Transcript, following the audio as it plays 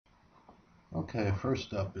Okay,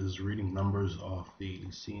 first up is reading numbers off the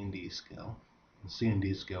C&D scale. The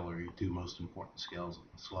C&D scale are your two most important scales in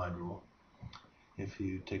the slide rule. If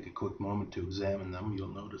you take a quick moment to examine them, you'll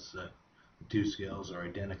notice that the two scales are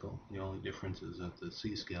identical. The only difference is that the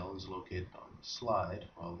C scale is located on the slide,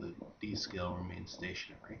 while the D scale remains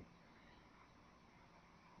stationary.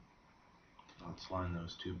 Let's line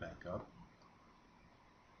those two back up.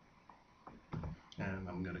 And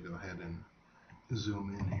I'm going to go ahead and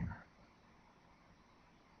zoom in here.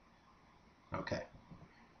 Okay.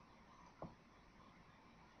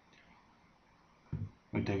 When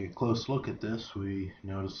we take a close look at this, we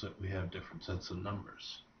notice that we have different sets of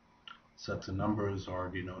numbers. Sets of numbers are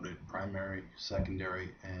denoted primary,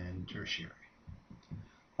 secondary, and tertiary.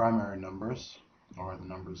 Primary numbers are the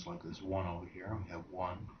numbers like this 1 over here. We have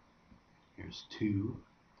 1. Here's 2.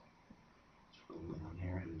 Let's roll down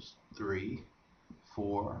here. Here's 3,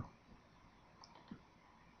 4,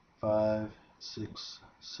 5, 6,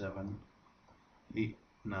 7, 8,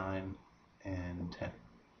 9, and 10.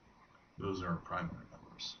 Those are primary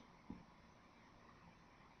numbers.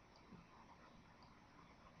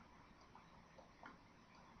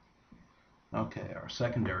 Okay, our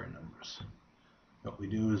secondary numbers. What we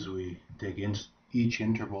do is we take each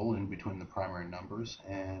interval in between the primary numbers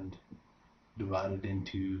and divide it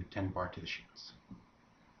into 10 partitions.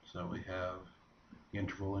 So we have the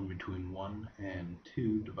interval in between 1 and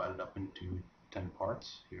 2 divided up into 10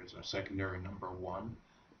 parts. Here's our secondary number 1,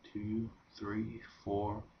 2, 3,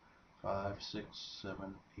 4, 5, 6,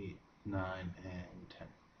 7, 8, 9, and 10.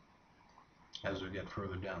 As we get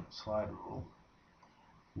further down the slide rule,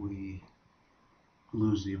 we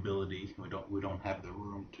lose the ability, we don't have the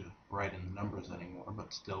room to write in the numbers anymore,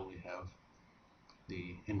 but still we have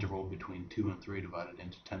the interval between 2 and 3 divided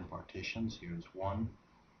into 10 partitions. Here's 1,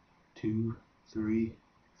 2, 3,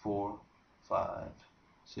 4, 5,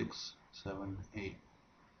 6, 7, 8,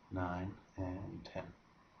 9, and 10.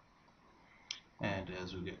 And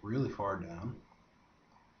as we get really far down,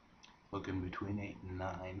 looking between 8 and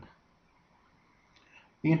 9,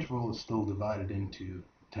 the interval is still divided into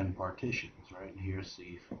 10 partitions, right? And here's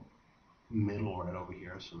the middle right over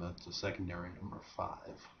here, so that's the secondary number 5.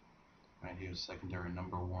 Right here's secondary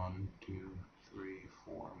number 1, 2, 3,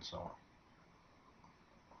 4, and so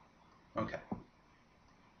on. Okay.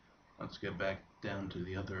 Let's get back down to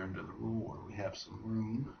the other end of the rule where we have some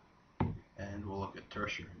room, and we'll look at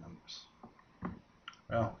tertiary numbers.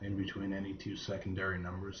 Well, in between any two secondary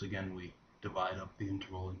numbers, again, we divide up the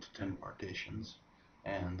interval into 10 partitions,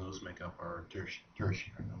 and those make up our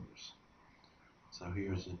tertiary numbers. So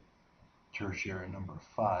here's a tertiary number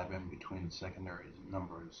 5 in between the secondary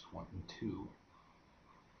numbers 1 and 2,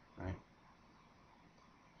 right?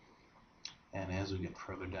 And as we get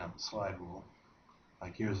further down the slide rule,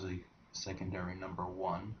 like here's the secondary number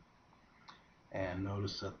 1, and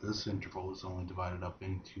notice that this interval is only divided up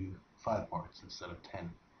into 5 parts instead of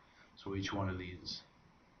 10. So each one of these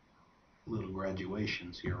little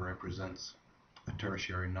graduations here represents a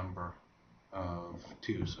tertiary number of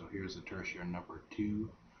 2. So here's a tertiary number 2,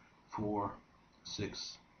 4,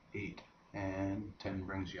 6, 8, and 10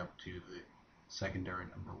 brings you up to the secondary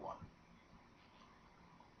number 1.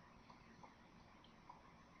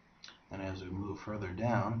 And as we move further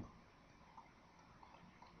down,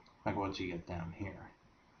 like once you get down here,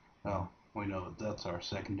 well, we know that that's our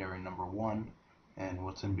secondary number 1, and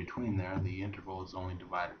what's in between there, the interval is only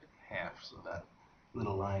divided in half, so that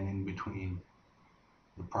little line in between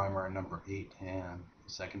the primary number 8 and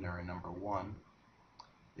the secondary number 1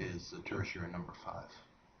 is the tertiary number 5.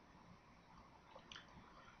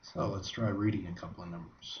 So let's try reading a couple of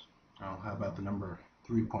numbers. Now, how about the number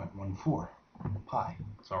 3.14, pi?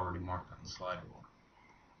 It's already marked on the slide rule.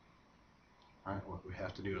 Alright, what we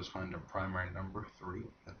have to do is find our primary number, 3.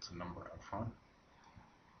 That's a number out front.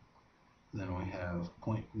 Then we have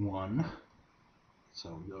 0.1.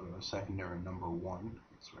 So we go to our secondary number 1.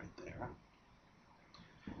 It's right there.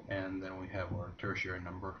 And then we have our tertiary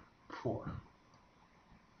number 4.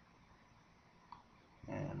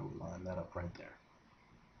 And we line that up right there.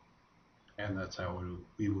 And that's how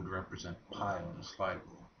we would represent pi on the slide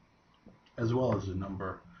rule. As well as the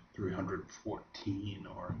number 314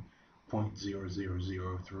 or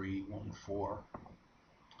 0.000314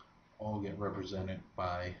 all get represented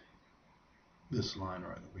by this line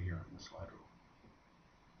right over here on the slide rule.